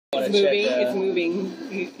It's moving. It's moving.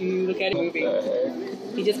 You look at it moving.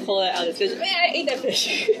 You just pull it out of the fish. Man, I ate that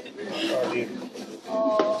fish. Oh, dude.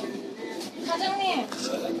 사장님.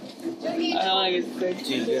 I don't like it sick.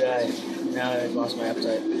 Dude, did I? Now I lost my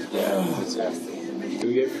appetite. Yeah. Do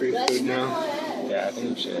we get free food now? Yeah, I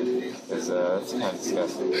think we should. Because it's kind of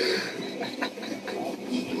disgusting.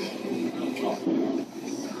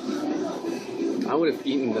 I would have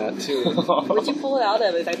eaten that too. Where'd you pull it out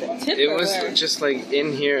of? Is that the tip? It or was where? just like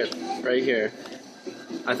in here, right here.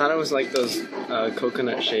 I thought it was like those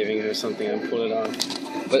coconut shavings or something. I pulled it off,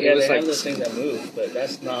 but Yeah, it was they like have those things that move, but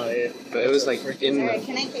that's not it. But it was like in Sorry, the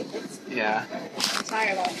can I take this? yeah. Sorry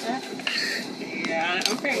about that. Yeah,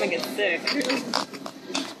 I'm afraid I'm gonna get sick.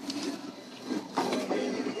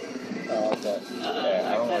 Oh, okay.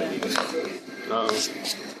 Yeah, I don't want to do this. Uh-oh.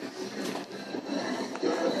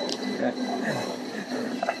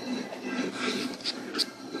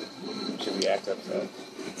 Should we act upset?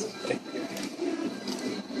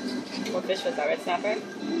 What fish was that? Red snapper?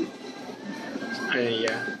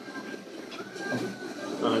 Yeah.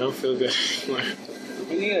 Oh, I don't feel good anymore.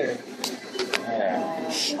 Me neither. Yeah.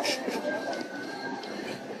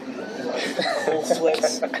 Full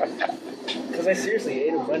sweats. Because I seriously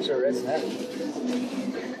ate a bunch of red snappers.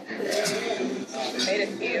 Ate a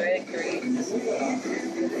few, ate 3.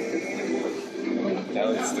 That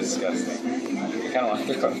looks disgusting. I kind of want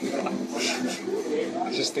to throw up.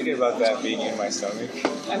 Just thinking about that being in my stomach.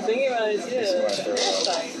 I'm thinking about it too. Just wanna throw it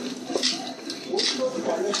up.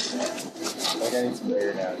 Parasite. Like I need some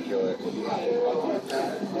beer now to kill it. I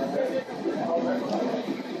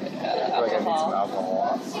feel like I need some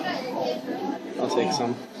alcohol. I'll take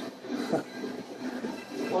some.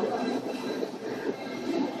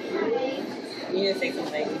 You need to say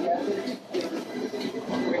something.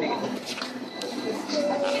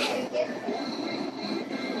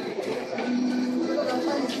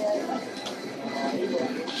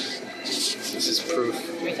 This is proof.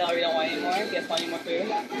 Can we tell her we don't want any more? You guys want any more food?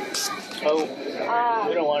 Oh,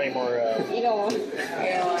 we don't want any more. You don't want. You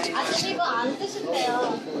don't want any. 아직 이거 안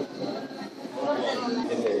드신대요.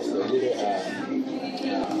 There's a little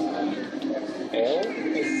L,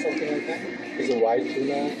 something like that. It's a white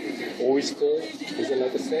tuna, oyster. Is it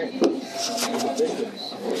like the same? It's a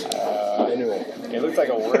difference. Anyway, It looks like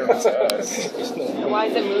a worm to us. it's not. Why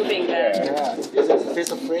is it moving then? Yeah, this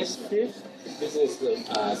is a fresh fish. This is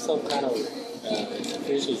some kind of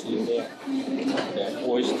fishes in there. The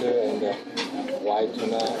oyster and the white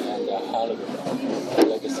tuna and the halibut.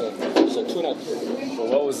 Like I said, it's a tuna too. But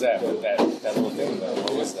what was that? That little thing though?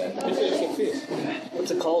 What was that? It's a fish.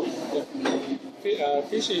 What's it called?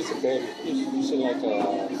 Fish is a baby. It's like a.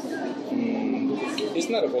 It's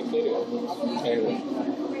not a bacteria. Anyway.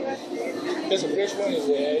 There's a fresh one is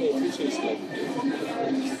any fish is like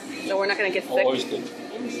So we're not gonna get sick. oyster. We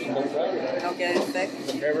don't get sick.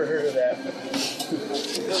 I've never heard of that.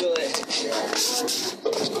 Google it.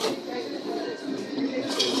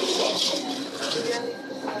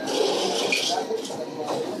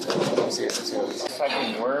 Let's see, let's go. It's a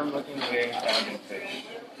fucking worm-looking thing found in fish.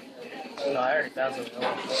 No, I already found something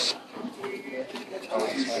else. Oh,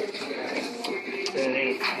 it's fine.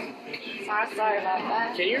 Sorry about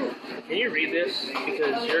that. Can you read this?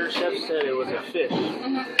 Because your chef said it was a fish,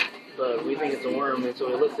 but we think it's a worm, and so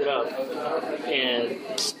we looked it up. And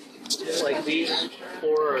like these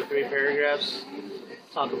 4 or 3 paragraphs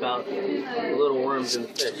talk about the little worms in the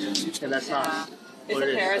fish, and that's not It's what a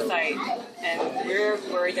it is. parasite, and we're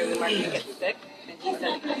worried that we might get sick. And he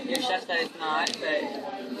said, your chef said it's not, but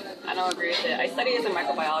I don't agree with it. I studied as a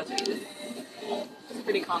microbiologist. It's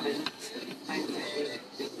pretty common.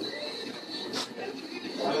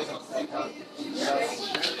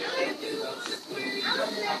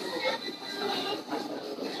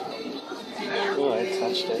 Oh, I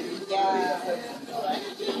touched it.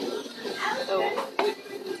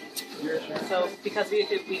 So because we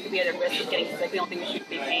could be at a risk of getting sick, we don't think we should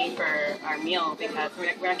be paying for our meal because we're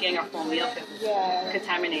not getting our full meal because it's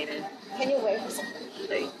contaminated. Can you wait for some?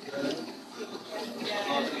 Like,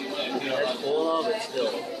 That's full of it still.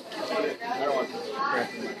 I don't want to crap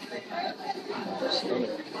in my stomach.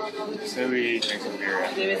 So we drink some beer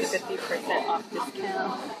after maybe it's this. a 50% off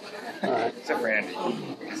discount. Alright. Except for Andy,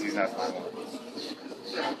 because he's not full.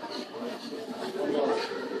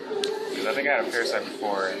 Because I think I had a parasite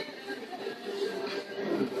before and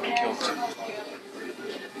killed it.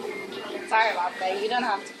 Sorry about that. You don't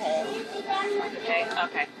have to pay. Okay,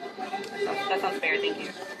 okay. That sounds fair, thank you.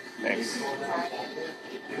 Thanks.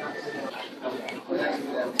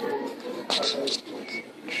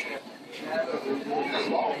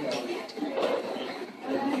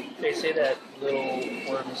 They say that little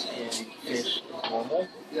worms in fish is normal,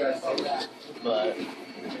 but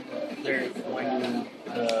they're when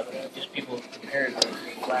the fish people compare it to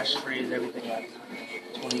flash freeze everything at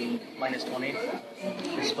 -20,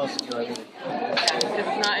 it's supposed to kill everything. Yeah, because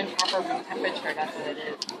it's not in proper room temperature, that's what it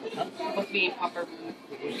is. It's supposed to be in proper room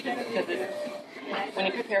because when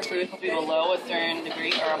you prepare food, it's supposed to be below a certain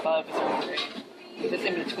degree or above a certain degree. If it's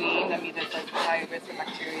in between, that means it's like high risk of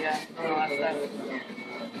bacteria and all that stuff.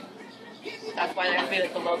 That's why it has to be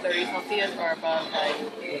like below 30 Celsius or above like,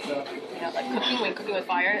 like when cooking with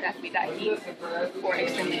fire, it has to be that heat or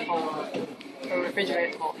extremely cold or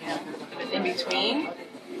refrigerated cold, If it's in between,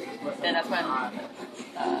 then that's when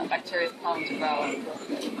bacteria is prone to grow.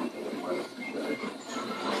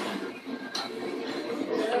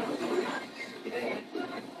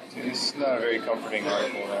 Dude, this is not a very comforting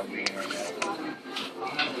article that I'm reading right now.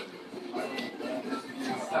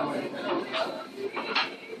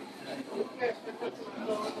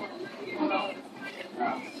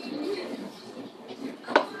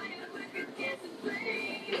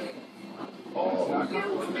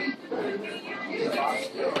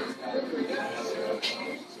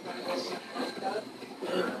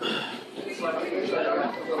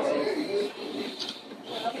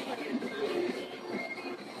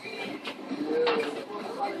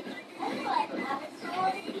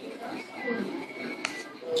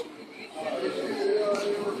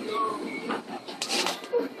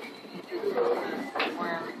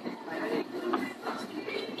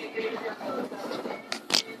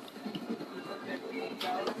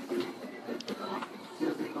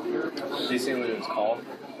 Did they say what it was called?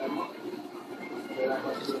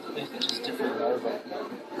 It's just different larvae.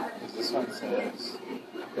 This one says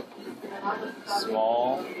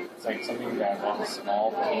small. It's like something that one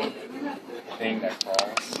small thing that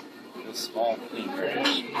crawls. This small pink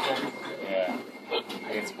fish. Yeah.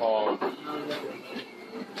 Like it's called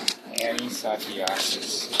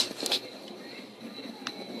Anisakiasis.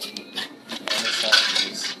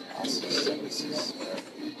 Anisakiasis.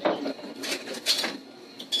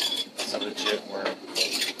 It's a legit worm.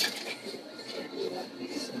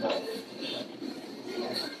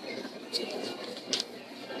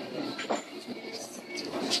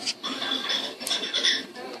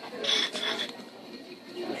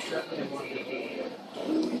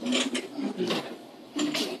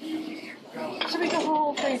 Should we go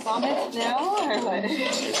whole thing vomit now or what?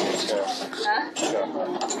 Huh?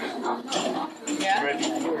 Yeah?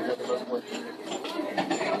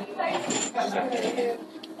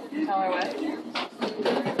 Tell her what?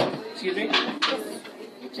 Excuse me?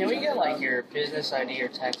 Can we get like your business ID or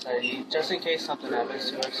tax ID just in case something happens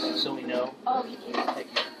to us so we know? Oh,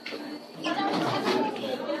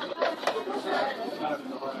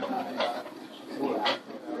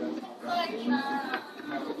 Thank you.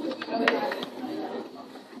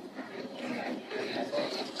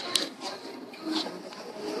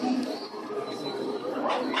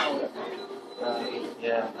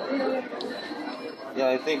 Yeah. Yeah,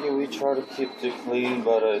 I think we try to keep the clean,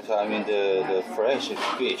 but the fresh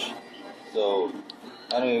fish. So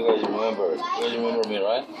I don't know if you guys remember. You guys remember me,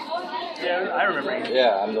 right? Yeah, I remember you.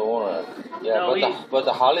 Yeah, I'm the owner. Yeah, No, but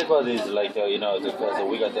the halibut is like because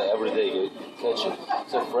we got the everyday catch it,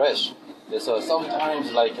 so fresh. So sometimes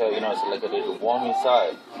it's like a little warm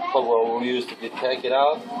inside. But we used to take it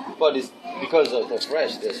out, but it's because of the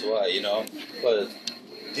fresh. That's why But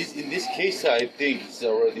in this case, I think it's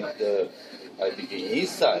already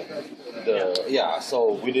inside.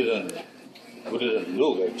 So we didn't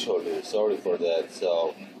look actually. Sorry for that.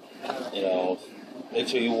 So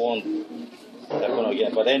actually, you won't happen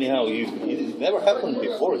again. But anyhow, it never happened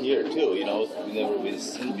before here too. It's never been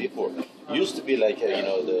seen before. It used to be like the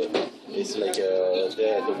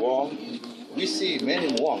worm. We see many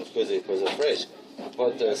worms because they're fresh.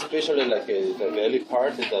 But especially like the belly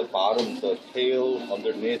part, the bottom, the tail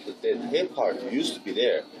underneath, the tail part used to be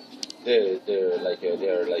there. They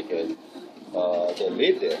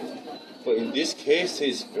live there. But in this case,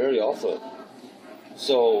 it's very often.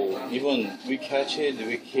 So even we catch it,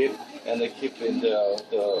 we keep in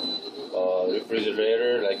the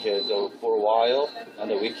refrigerator for a while, and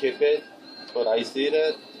then we keep it. But I see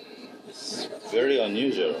that it's very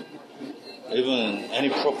unusual. Even any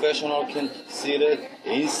professional can see that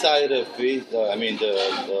inside the fish. The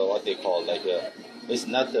what they call it's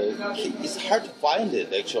not it's hard to find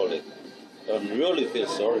it actually. I really feel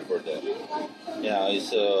sorry for them. Yeah,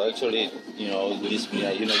 it's actually this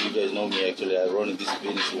you guys know me actually. I run this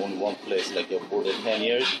business in one place for the 10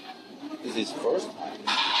 years. This is first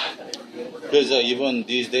because even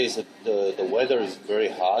these days the weather is very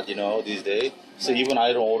hot these days. So even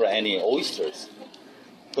I don't order any oysters.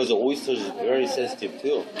 because the oysters is very sensitive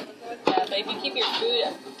too. Yeah, but if you keep your food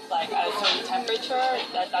like at a certain temperature,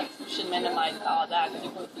 that should minimize all that because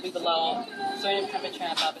you put the food below a certain temperature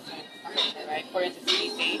and above a certain temperature, right? According to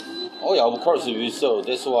CDC. Oh yeah, of course. So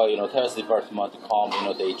that's why tax department come.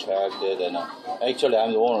 They checked it, and actually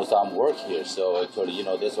I'm the owner, so I'm work here. So actually,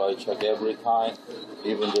 that's why I check every time.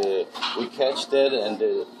 Even we catch that and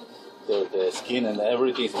the skin and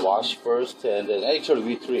everything is washed first, and then actually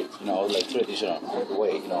we treat, like traditional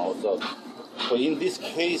way, So, but in this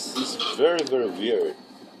case, it's very very weird.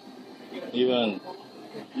 Even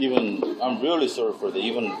I'm really sorry for that.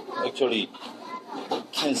 Even actually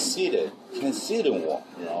can see one,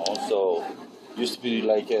 So used to be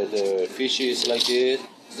like the fishes like this,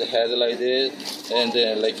 the head like this, and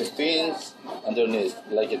then like the fins underneath,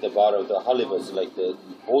 like at the bottom of the halibuts, like the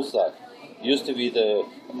both sides. Used to be the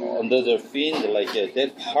under the fin, like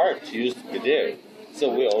that part used to be there. So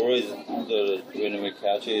we always when we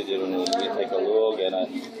catch it, we take a look and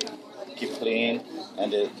keep clean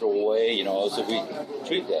and then throw away, So we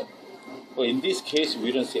treat that. But in this case,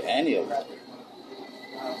 we don't see any of that.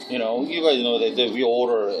 You guys know that we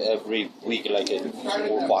order every week like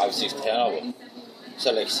 4, 5, 6, 10 of them.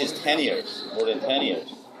 So like 10 years, more than 10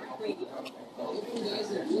 years.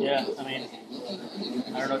 Yeah, I mean,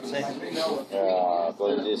 I don't know what to say. Yeah,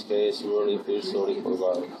 but in this case, we really feel sorry for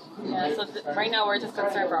God. Yeah, so right now we're just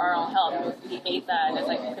concerned for our own health. If we ate that, and it's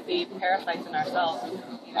like it could be parasites in ourselves.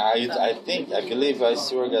 I believe, I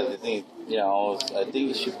swear God, I think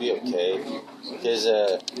it should be okay. Because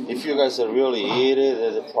if you guys really eat it,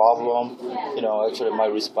 there's a problem, actually my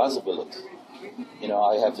responsibility.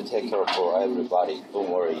 I have to take care for everybody. Don't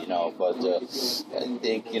worry, But I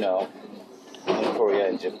think, in Korea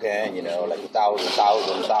and Japan, like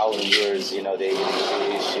thousand years, they eat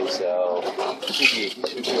fish, so it should be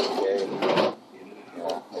okay. I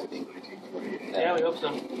think. Yeah, we hope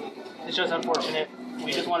so. It's just unfortunate.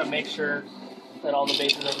 We just want to make sure that all the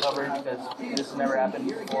bases are covered because this has never happened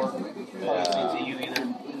before. To you either.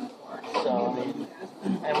 So,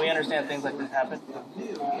 and we understand things like this happen.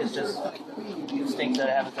 It's just it stinks that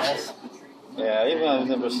it happened to us. Yeah, even I've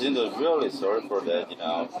never seen those. Really sorry for that,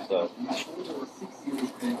 So,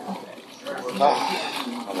 come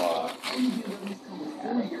on.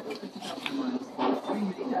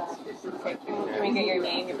 Can we get your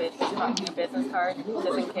name, your business card,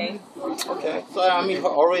 just in case? Okay. So I'm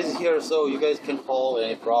always here, so you guys can call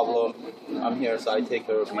any problem. I'm here, so I take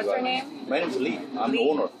care of you guys. What's your name? My name's Lee. I'm the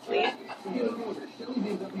owner. Lee?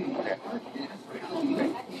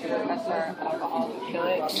 That's our alcohol. Feel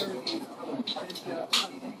it.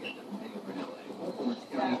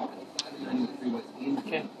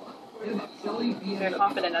 Okay. We're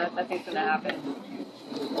confident that nothing's going to happen.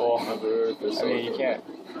 Well, I mean,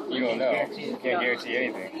 you don't know. You can't guarantee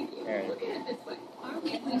anything.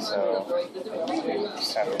 And so,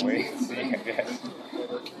 just have to wait and see, I guess.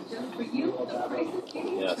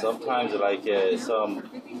 Yeah, sometimes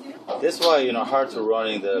that's why hard to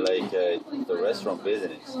running the restaurant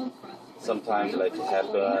business. Sometimes it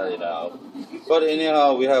happen, But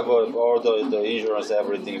anyhow, we have all the insurance,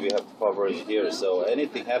 everything. We have coverage here, so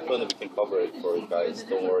anything happen, we can cover it for you guys.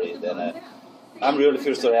 Don't worry. Then I'm really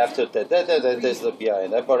feel sorry after that. That's the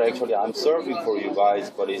behind. That part actually, I'm serving for you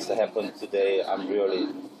guys, but it's happened today. I'm really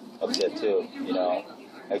upset too.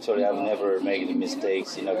 Actually, I've never made any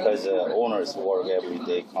mistakes, because owners work every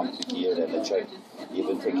day, come to here and check,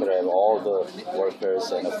 even take care of all the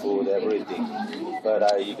workers and the food, everything.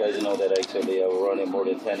 But you guys know that actually I'm running more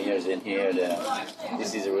than 10 years in here, and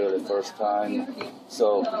this is really first time.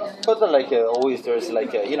 So, but always there's I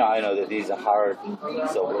know that these are hard,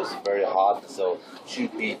 so it's very hot, so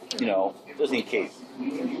should be, just in case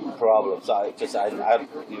problem. So I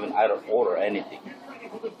don't order anything.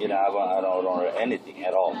 I don't order anything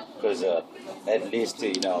at all because at least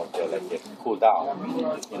they cool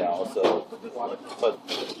down. So but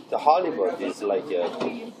the halibut is we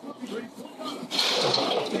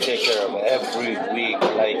take care of every week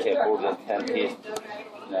more than 10 kids.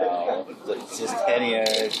 Now it's just 10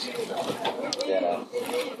 years.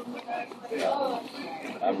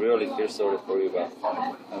 I really feel sorry for you, but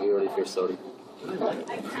I really feel sorry.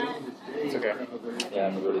 It's okay. Yeah,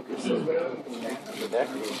 I'm really feel sorry.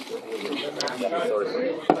 Yeah, sorry for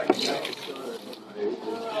you.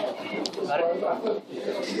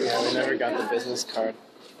 Yeah, we never got the business card.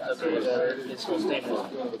 It's full statement.